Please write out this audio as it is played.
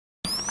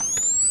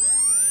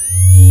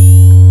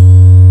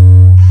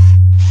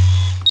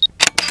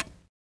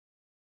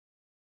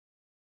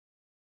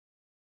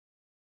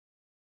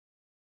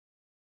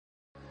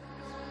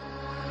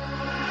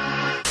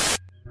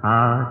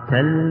हाँ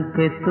चल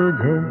के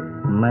तुझे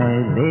मैं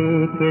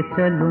लेके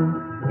चलूं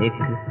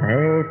एक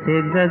ऐसे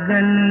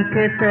गगन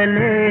के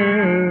तले,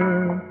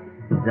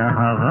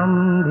 जहाँ गम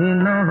भी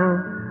न हो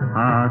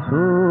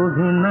आंसू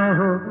भी न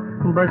हो,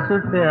 बस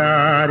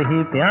प्यार ही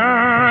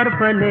प्यार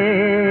पले।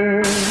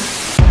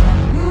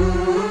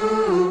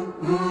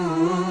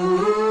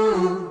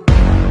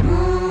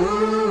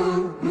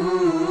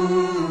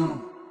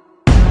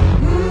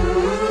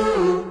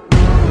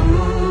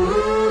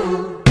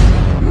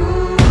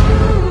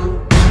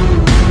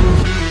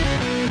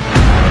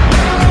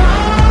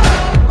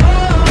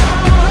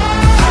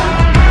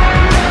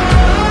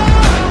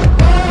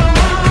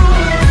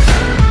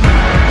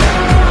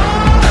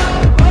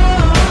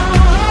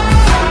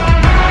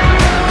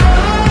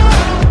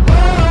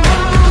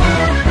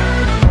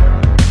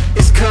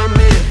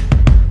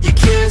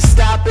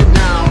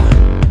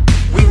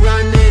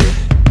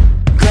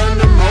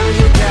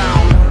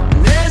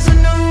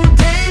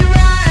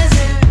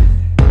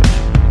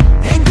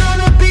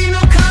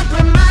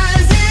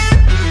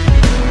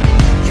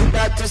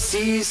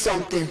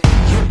 Something,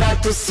 you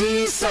about to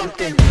see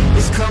something.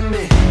 It's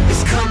coming,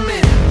 it's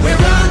coming.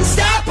 We're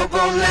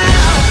unstoppable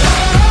now.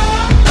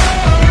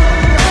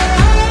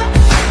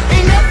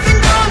 Ain't nothing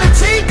gonna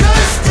take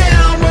us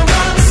down. We're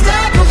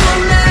unstoppable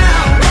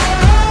now.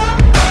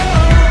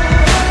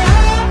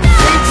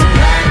 Fade to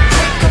black,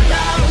 think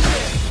about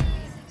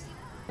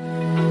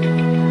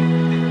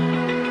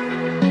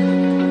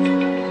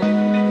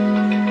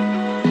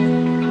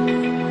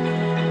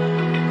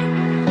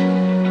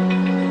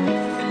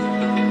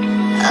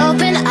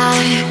Open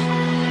eye,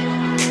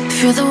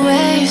 feel the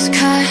waves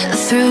cut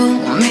through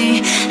me,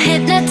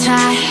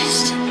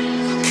 hypnotized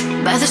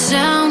by the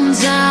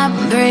sounds I'm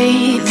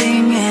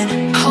breathing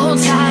in. Hold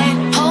tight,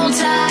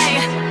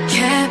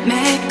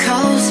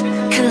 chemicals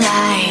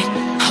collide.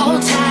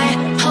 Hold tight,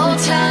 hold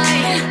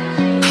tight,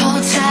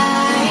 hold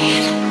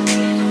tight.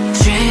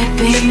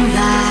 Dripping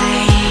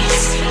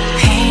lights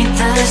paint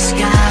the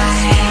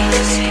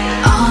skies,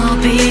 all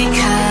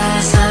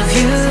because of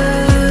you.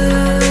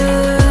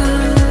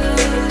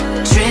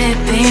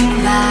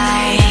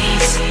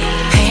 Lights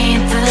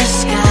paint the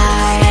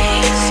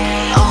skies,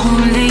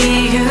 only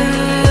you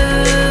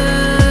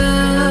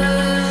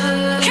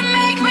can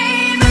make me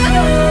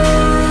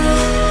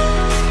move.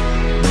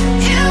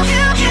 You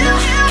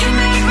can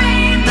make me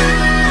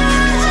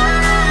move.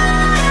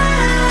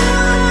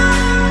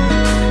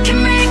 Can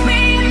make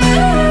me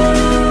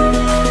move.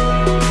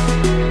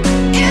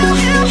 You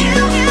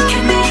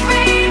can make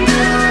me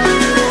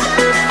move.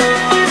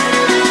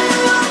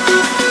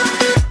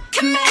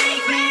 Can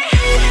make me.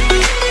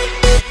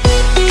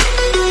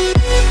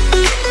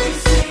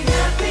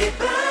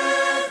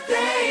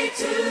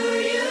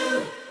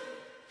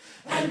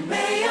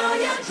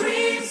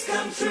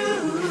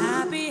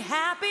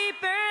 Happy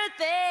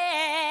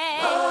birthday!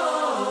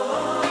 Oh,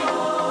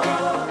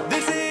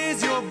 this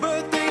is your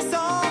birthday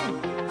song.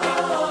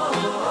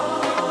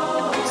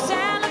 Oh,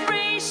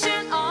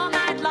 celebration all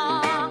night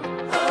long.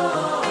 Oh,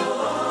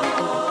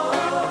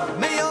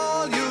 may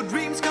all your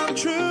dreams come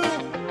true.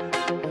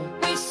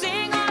 We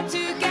sing all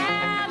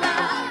together.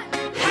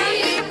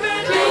 Happy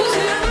birthday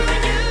to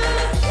you.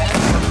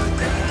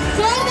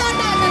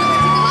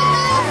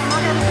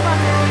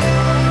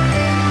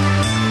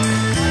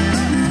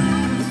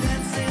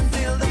 Dancing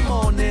till the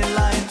morning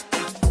light.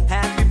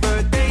 Happy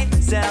birthday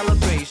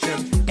celebration.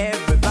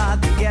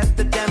 Everybody get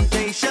the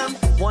temptation.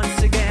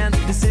 Once again,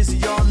 this is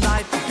your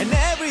night, and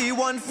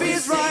everyone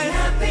feels right.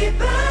 Happy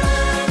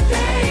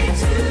birthday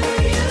to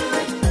you,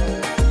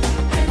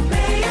 and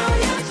may all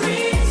your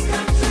dreams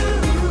come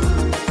true.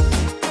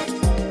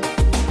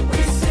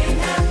 We sing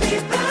happy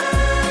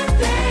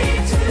birthday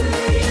to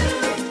you,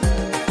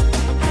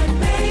 and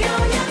may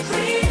all your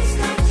dreams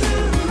come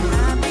true.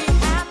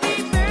 Happy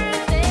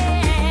birthday!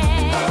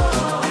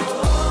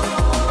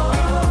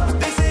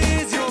 This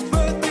is your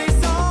birthday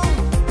song.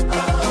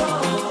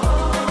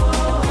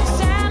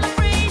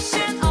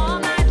 Celebration all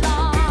night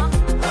long.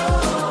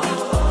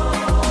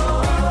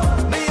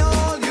 May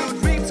all your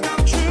dreams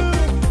come true.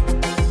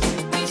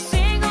 We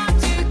sing all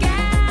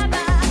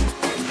together.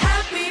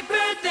 Happy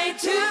birthday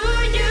to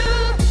you.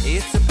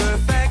 It's a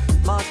perfect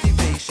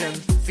motivation.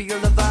 Feel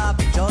the vibe,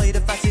 enjoy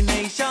the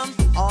fascination.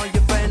 All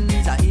your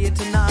friends are here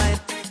tonight.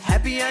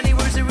 Happy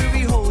anniversary,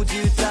 we hold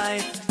you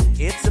tight.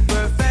 It's a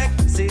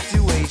perfect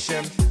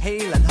situation.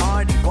 Hale and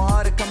hearty,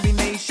 what a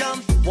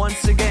combination.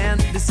 Once again,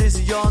 this is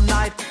your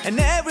night, and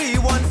everyone